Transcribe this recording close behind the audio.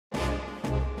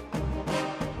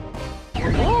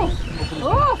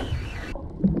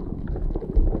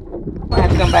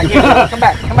come back here. Come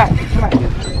back.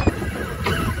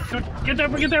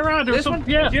 Get that rod. There's some,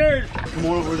 yeah. Cheers. Come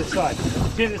on over to this side.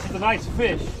 See, this is a nice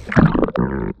fish.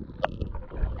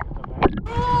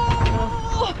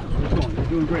 Oh. You're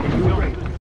doing great. You're doing great.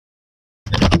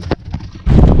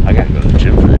 I gotta go to the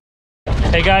gym.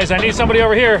 Hey guys, I need somebody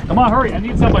over here. Come on, hurry. I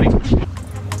need somebody. Let's go.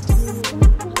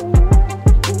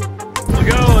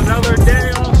 Another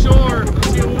day offshore. Let's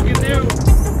see what we can do.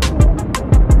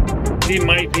 He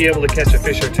might be able to catch a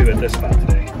fish or two at this spot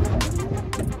today.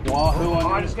 Wahoo! Oh,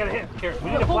 I just got a hit. Here, we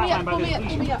need a flatline by this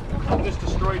lead. I just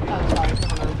destroyed you.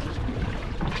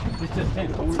 It's just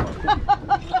him. Don't worry about it.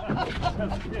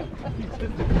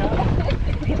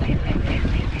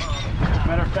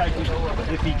 Matter of fact,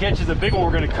 if he catches a big one,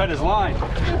 we're going to cut his line.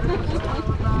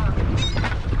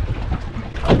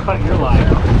 I'll cut your line.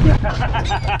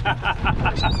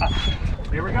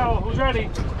 Here we go. Who's ready?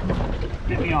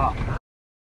 Get me off.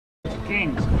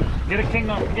 Kings. Get a king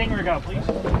rig out, please.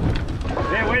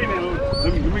 Hey, wait a minute.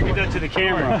 Let me get that to the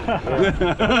camera.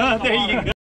 There you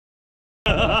go.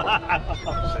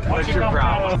 What's your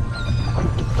problem?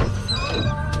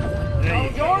 There you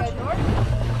go. George.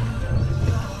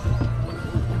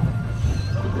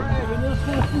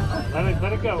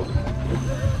 Let it go.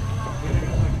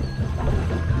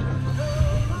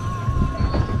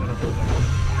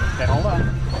 Okay, hold on.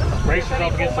 Brace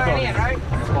yourself against the boat. Right?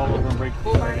 Fall over and break.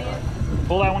 Pull that in.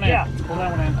 Pull that one in. Yeah. Pull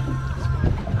that one in.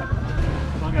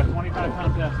 So I got 25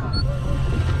 pound test on it.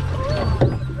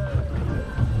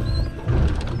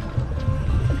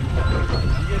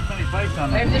 You get plenty bites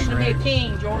on that. Maybe this should be a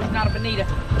king, George, not a bonita.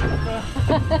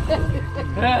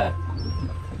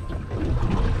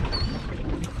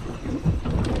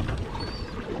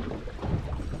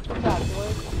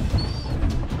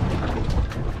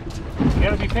 You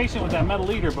gotta be patient with that metal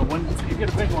leader, but when you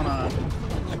get a big one on it.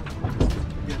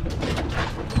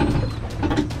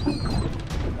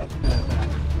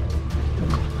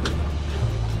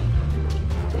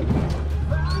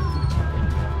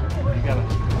 You got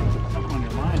something on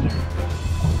your line there.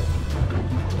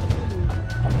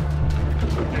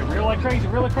 Okay, reel like crazy,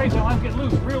 reel like crazy. The line's getting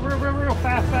loose. Reel,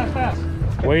 fast.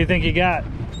 What do you think you got?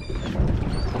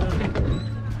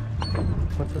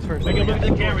 Make a look at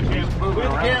the camera, Jim. Look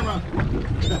at the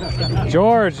camera.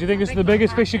 George, you think this is the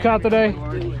biggest fish you caught today?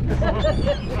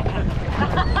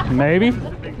 Maybe. Feel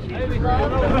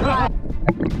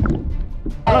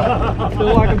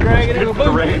like I'm dragging in a boot.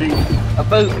 A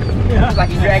boot. It's like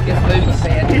he dragged in a boot and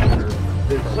said.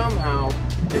 That somehow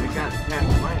it got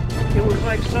attached to my ankle. It was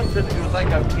like something, it was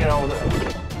like a, you know,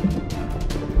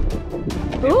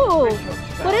 Ooh,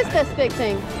 what is this big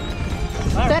thing?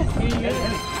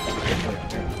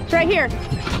 It's right here.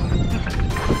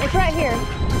 It's right here.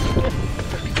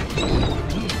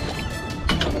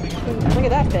 Look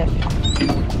at that fish.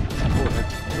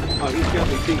 oh, he's got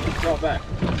me teeth, fall back.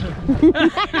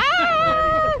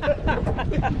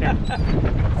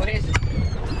 What is it?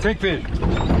 Kingfish.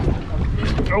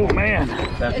 Oh man.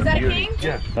 Is that a king?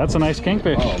 Yeah. That's a nice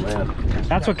kingfish. Oh, man.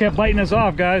 That's what kept biting us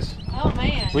off, guys. Oh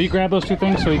man. Will you grab those two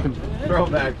things so you can... Throw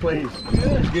back, please.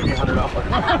 Give me $100.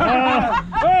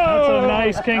 That's a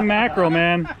nice king mackerel,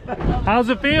 man. How's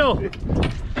it feel? You're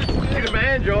the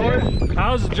man, George.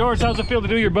 George, how's it feel to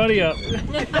do your buddy up?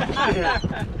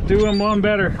 Do him one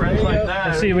better.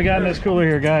 Let's see what we got in this cooler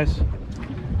here, guys.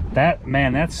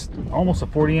 That's almost a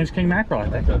 40-inch king mackerel, I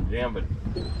think. Yeah, but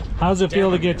How's it feel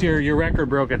to get your record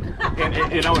broken?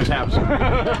 it always happens.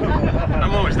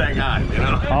 I'm always that guy, you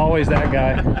know? Always that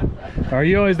guy. Are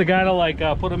you always the guy to like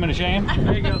put him in shame?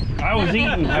 There you go. I was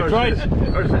eating. I tried.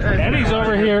 Eddie's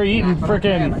over here eating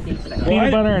frickin'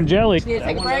 peanut butter and jelly. Need to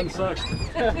take a break? So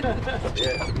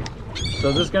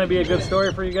is this going to be a good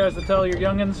story for you guys to tell your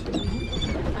youngins?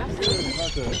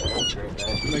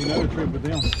 Make another trip with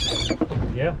them.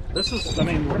 Yeah. This is, I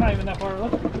mean, we're not even that far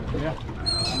away. Yeah.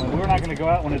 I mean, we're not going to go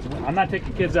out when it's, I'm not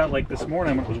taking kids out like this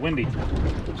morning when it was windy.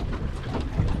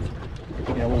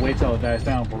 Yeah, we'll wait till it dies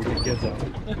down before we get kids out.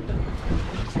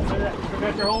 Look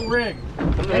at your whole rig.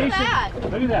 Look at that.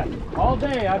 Look at that. All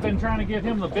day I've been trying to give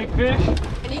him the big fish.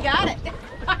 And you got it.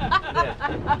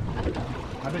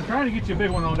 I've been trying to get you a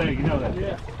big one all day, you know that.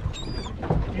 Yeah.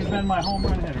 He's been my home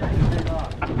run hitter.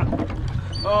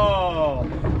 Oh,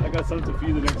 I got something for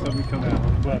you the next time we come out.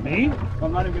 What, me?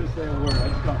 I'm not even gonna say a word.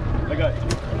 I got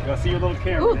to see your little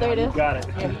camera. Ooh, there it is. You got it.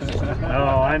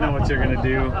 Oh, I know what you're gonna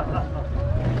do.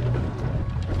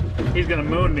 He's gonna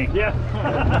moon me. Yeah.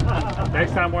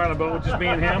 Next time we're on a boat with just me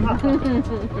and him.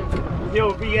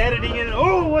 You'll be editing it.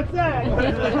 Oh, what's that?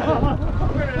 Where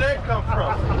did that come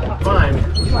from? Fine.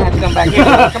 You might have to come back here.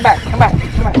 Come back.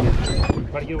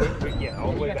 But yeah,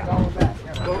 all the way back.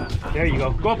 There you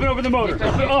go. Go up and over the motor.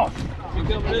 Oh.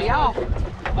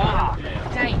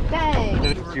 Dang.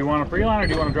 Do you want a free line or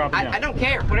do you want to drop it down? I don't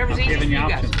care. Whatever's easiest for Giving you you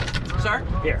guys. options. Sir?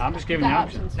 Here, I'm just giving you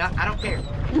options. No, I don't care.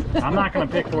 I'm not going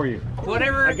to pick for you.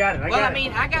 Whatever. I got it. Well, I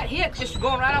mean, I got hit just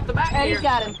going right off the back Eddie's here.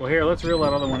 got him. Well, here, let's reel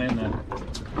that other one in then.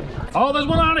 Oh, that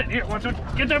one on it. Here, watch it.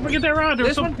 Get that rod. There's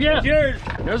This some, one? yeah. Cheers.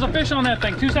 There's a fish on that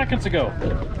thing 2 seconds ago.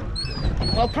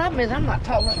 Well, the problem is I'm not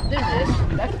tall enough to do this.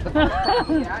 That's the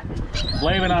problem.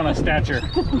 Blame it on a stature.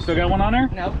 Still got one on there?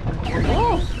 No.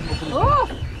 Oh,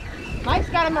 Mike's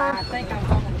got him on. I think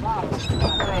I'm on the bottom.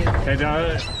 Okay,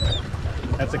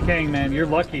 that's a king, man. You're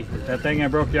lucky. That thing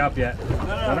ain't broke you up yet.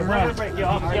 Let him run. Break you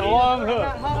off. Get a long hook.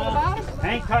 Not on the bottom?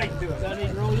 Hang tight to it.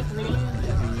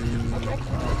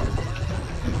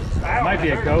 It might be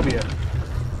a cobia.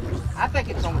 I think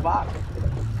it's on the bottom.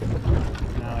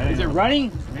 No, it Is it ain't.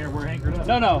 running? Here, we're anchored up.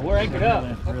 No, we're anchored up.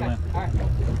 Reel in. All right.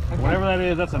 Whatever that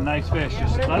is, that's a nice fish.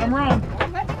 Just let him run. He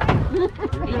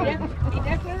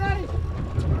definitely running.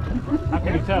 How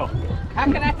can you tell? How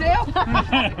can I tell?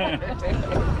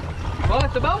 Well,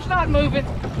 if the boat's not moving,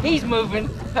 he's moving.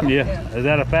 Yeah, is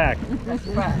that a fact? That's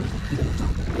a fact.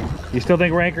 You still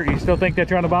think we're anchored? You still think that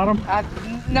you're on the bottom?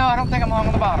 No, I don't think I'm long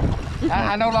on the bottom.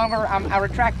 I no longer, I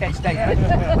retract that statement.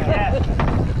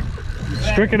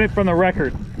 Stricken it from the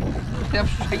record.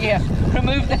 Yes,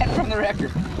 remove that from the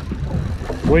record.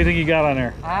 What do you think you got on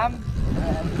there?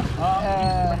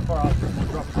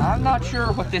 I'm not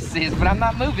sure what this is, but I'm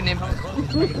not moving him.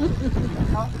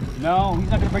 No, he's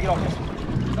not gonna break it off.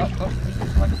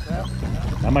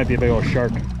 That might be a big old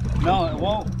shark. No, it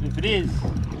won't. If it is,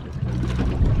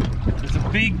 it's a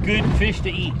big, good fish to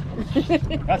eat.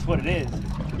 That's what it is.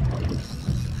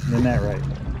 Isn't that right?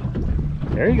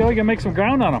 There you go. You can make some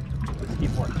ground on them.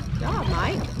 Keep working. Oh,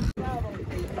 Mike.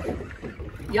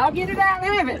 Y'all get it out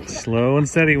and have it. Slow and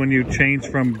steady when you change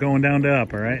from going down to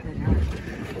up, all right?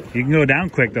 You can go down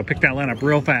quick, though. Pick that line up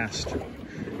real fast.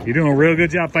 You're doing a real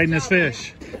good job fighting this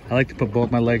fish. I like to put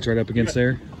both my legs right up against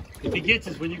there. If he gets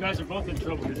us when you guys are both in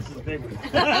trouble, this is a big one.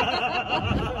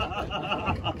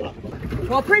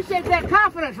 Well, appreciate that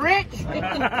confidence, Rich.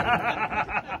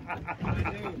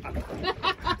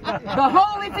 The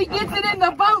hole, if he gets it in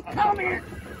the boat, come here.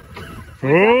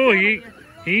 Oh, he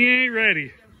ain't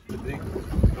ready.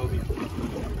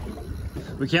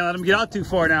 We can't let him get out too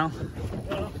far now.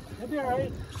 It'll be all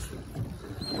right.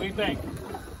 What do you think?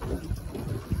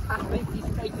 I think he's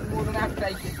taking more than I'm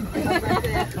taking.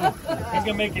 He's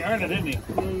gonna make you earn it, isn't he?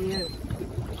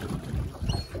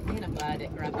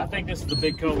 I think this is the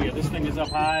big cobia. This thing is up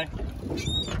high.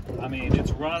 I mean,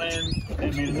 it's running. I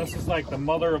mean, this is like the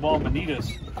mother of all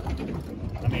bonitas.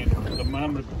 I mean,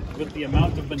 with the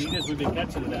amount of bonitas we've been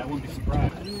catching today, I wouldn't be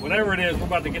surprised. Whatever it is, we're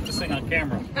about to get this thing on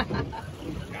camera.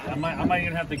 I might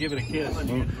even have to give it a kiss.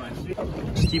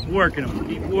 Keep working him.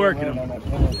 Keep working him.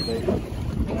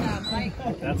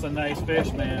 That's a nice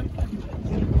fish, man.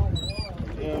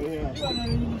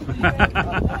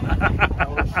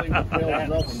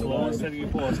 That slow and steady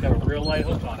pull. It's got a real light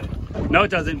hook on it. No, it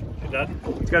doesn't. It doesn't?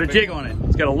 It's got a jig on it.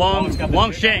 It's got a long, it's got the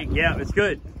long jig shank. Yeah, it's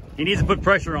good. He needs to put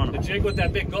pressure on The him. jig with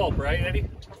that big gulp, right, Eddie?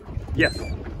 Yes.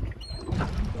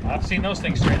 I've seen those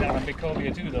things straight down on big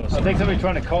cobia too, though. So I think somebody's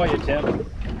trying to call you, Tim.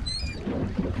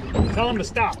 tell them to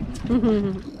stop.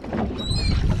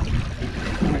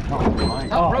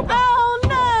 Oh,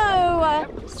 no.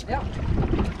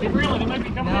 Keep reeling, it might be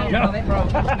coming out. No, they broke.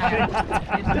 It's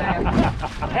down.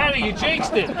 Eddie, you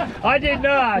jinxed it. I did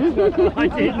not. I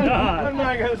did not. I'm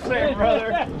not gonna say it,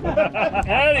 brother.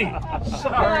 Eddie.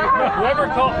 Sorry. Whoever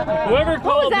called What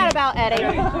was that me. about,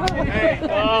 Eddie?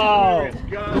 Oh.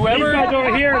 Whoever These guys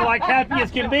over here are like happy as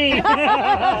can be.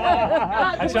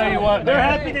 I tell you what, They're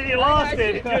man. happy that you lost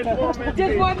it.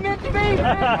 Just wasn't meant to be.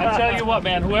 I tell you what,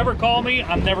 man. Whoever called me,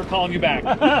 I'm never calling you back.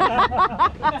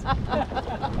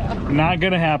 Not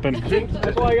gonna happen.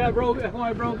 That's why I broke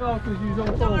off, because you was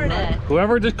on phone. Darn it.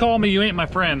 Whoever just called me, you ain't my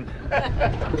friend. Man,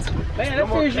 that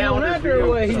fish is on after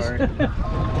ways.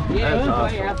 Yeah,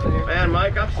 it's way out there. Man,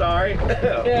 Mike, I'm sorry.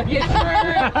 Yes,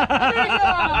 sir.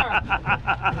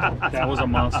 That was a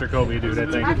monster cobia, dude. I I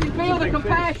think. can feel the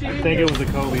compassion. I think it was a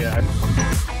cobia.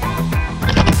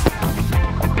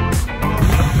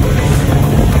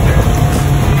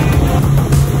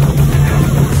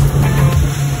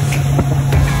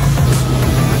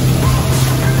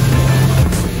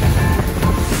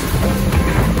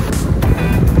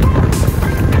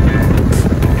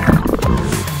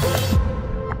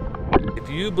 If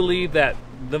you believe that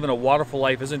living a waterful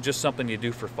life isn't just something you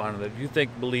do for fun, that you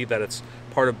believe that it's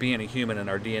part of being a human in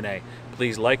our DNA,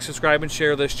 please like, subscribe, and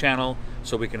share this channel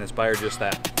so we can inspire just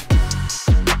that.